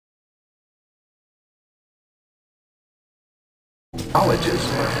colleges.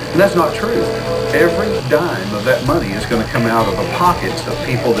 And that's not true. Every dime of that money is going to come out of the pockets of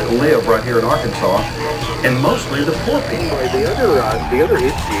people that live right here in Arkansas, and mostly the poor people. The other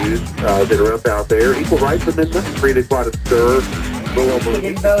issues that are up out there, equal rights amendment created quite a stir. Voter.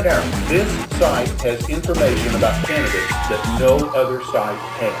 This site has information about candidates that no other site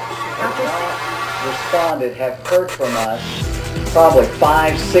has. Responded, have heard from us probably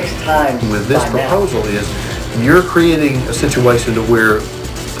 5-6 times. With this proposal is you're creating a situation to where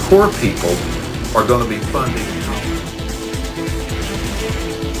poor people are going to be funding.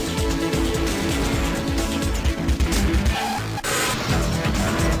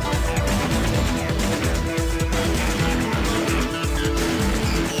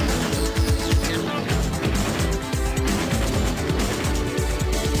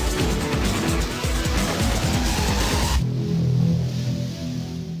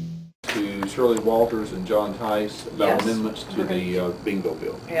 Shirley Walters and John Tice about amendments to the bingo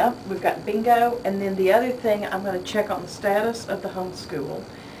bill. Yeah, we've got bingo, and then the other thing, I'm going to check on the status of the homeschool.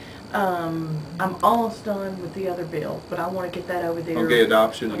 I'm almost done with the other bill, but I want to get that over there. On gay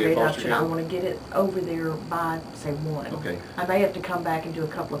adoption and gay foster care. I want to get it over there by, say, 1. Okay. I may have to come back and do a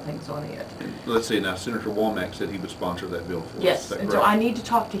couple of things on it. And let's see, now Senator Womack said he would sponsor that bill for us. Yes, and so I need to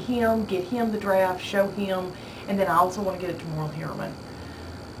talk to him, get him the draft, show him, and then I also want to get it to Moral Harriman.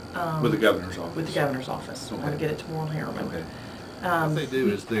 With the governor's office. With the governor's office. Okay. I want to get it to Moral Harriman. Okay. What they do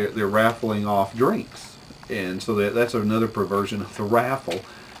is they're raffling off drinks, and so that's another perversion of the raffle.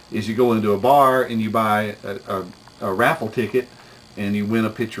 Is you go into a bar and you buy a raffle ticket, and you win a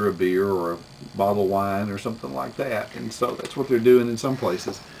pitcher of beer or a bottle of wine or something like that. And so that's what they're doing in some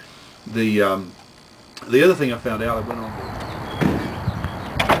places. The other thing I found out, I went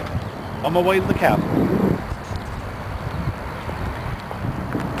on my way to the Capitol.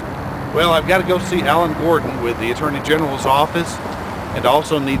 Well, I've got to go see Alan Gordon with the Attorney General's office, and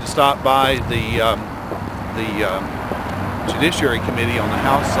also need to stop by the Judiciary Committee on the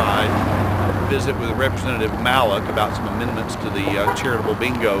House side, visit with Representative Malik about some amendments to the charitable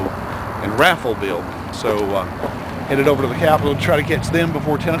bingo and raffle bill. So headed over to the Capitol to try to catch them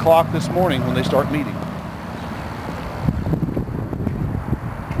before 10 o'clock this morning when they start meeting.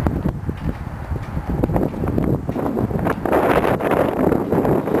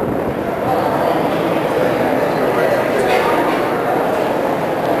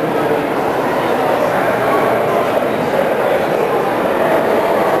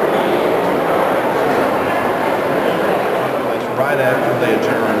 Right after they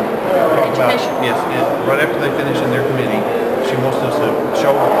adjourn, yes, right after they finish in their committee, she wants us to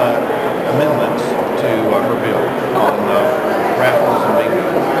show amendments to her bill on raffles and bingo.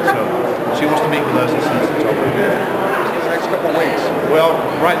 So she wants to meet with us as soon as it's over. The next couple of weeks. Well,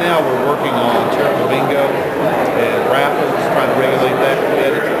 right now we're working on charitable bingo and raffles, trying to regulate that a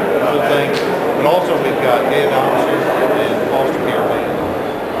bit, the whole thing. But also we've got gay adoption and foster care.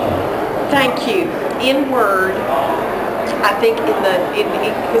 Thank you. In Word, I think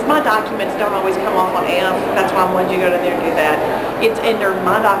because my documents don't always come off on F, that's why I wanted you to go in there and do that. It's under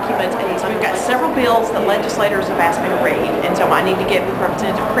my documents, and so we've got several bills that legislators have asked me to read, and so I need to get with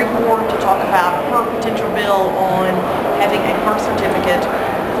Representative Creekmore to talk about her potential bill on having a birth certificate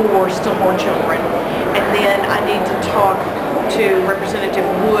for stillborn children. And then I need to talk to Representative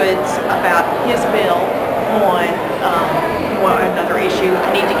Woods about his bill on another issue.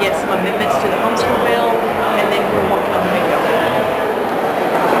 I need to get some amendments to the homeschool bill, and then we're working on the bingo.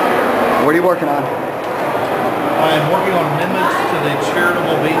 What are you working on? I am working on amendments to the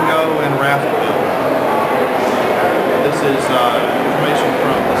charitable bingo and raffle bill. This is information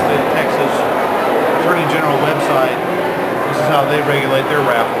from the state of Texas Attorney General website. This is how they regulate their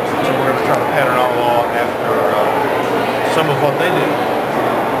raffles. So we're going to try to pattern our law after some of what they do.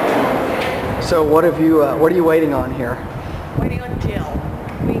 So what are you waiting on here? Waiting on Jill.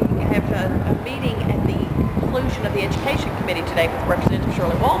 We have a meeting at the conclusion of the Education Committee today with Representative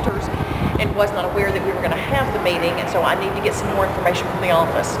Shirley Walters, and was not aware that we were going to have the meeting, and so I need to get some more information from the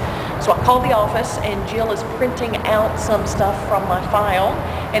office. So I called the office, and Jill is printing out some stuff from my file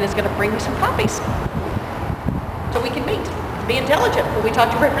and is going to bring me some copies so we can meet, be intelligent when we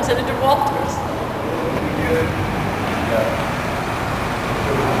talk to Representative Walters.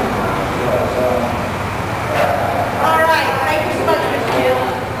 All right, thank you so much, Ms. Jill.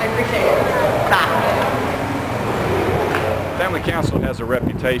 I appreciate it. Bye. Family Council has a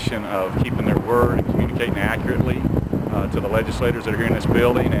reputation of keeping their word and communicating accurately to the legislators that are here in this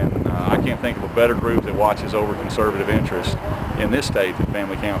building, and I can't think of a better group that watches over conservative interests in this state than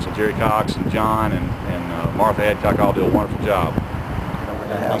Family Council. Jerry Cox and John and Martha Hadcock all do a wonderful job.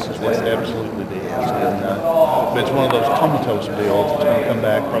 House as well. It absolutely did. And, but it's one of those comatose bills that's going to come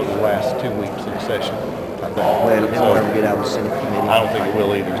back probably the last 2 weeks of the session. I think. Well, it'll never get out of the Senate committee. I don't think it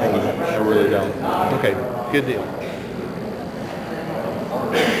will either. I really don't. Okay, good deal.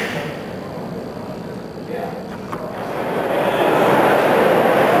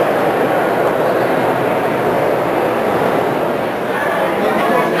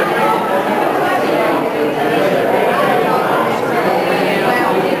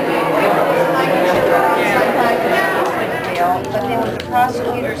 But then with the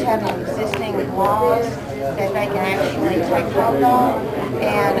prosecutors having existing laws that they can actually take hold on,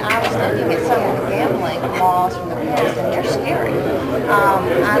 and I was looking at some of the gambling laws from the past, and they're scary.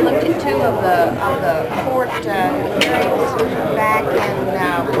 I looked at two of the court hearings back in,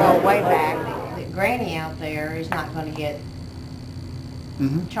 well, way back. The granny out there is not going to get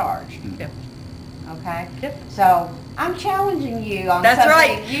charged. Okay? Yep. So I'm challenging you on That's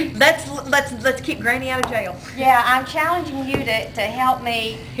something. right. Let's keep Granny out of jail. Yeah, I'm challenging you to help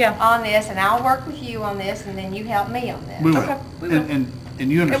me Yeah. on this, and I'll work with you on this, and then you help me on this. We will. Okay, we will. And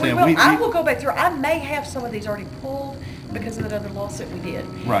you And we understand. will. I will go back through. I may have some of these already pulled because of that other lawsuit we did.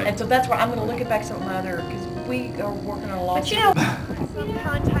 Right. And so that's why I'm going to look at back some of my other, because we are working on a lawsuit. But you know, Some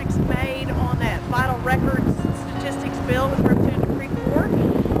contacts made on that vital records statistics bill with Representative Freeport.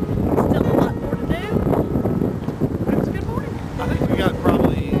 Still a lot more to do. But it was a good morning. I think we got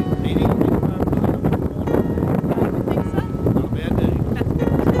probably 80 or 85% of it. I would think so. Not a bad day. That's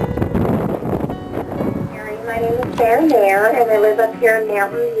good. My name is Sarah Mayer, and I live up here in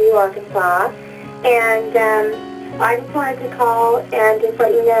Mountain View, Arkansas. And I just wanted to call and just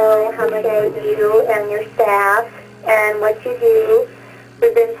let you know how much you and your staff and what you do.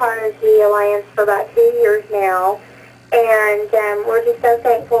 We've been part of the Alliance for about 2 years now. And we're just so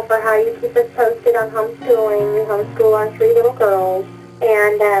thankful for how you keep us posted on homeschooling. We homeschool our 3 little girls.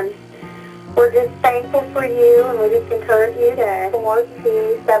 And we're just thankful for you, and we just encourage you to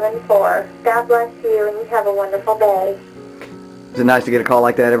 4274. God bless you, and you have a wonderful day. Is it nice to get a call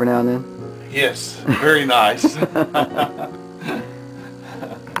like that every now and then? Yes, very nice.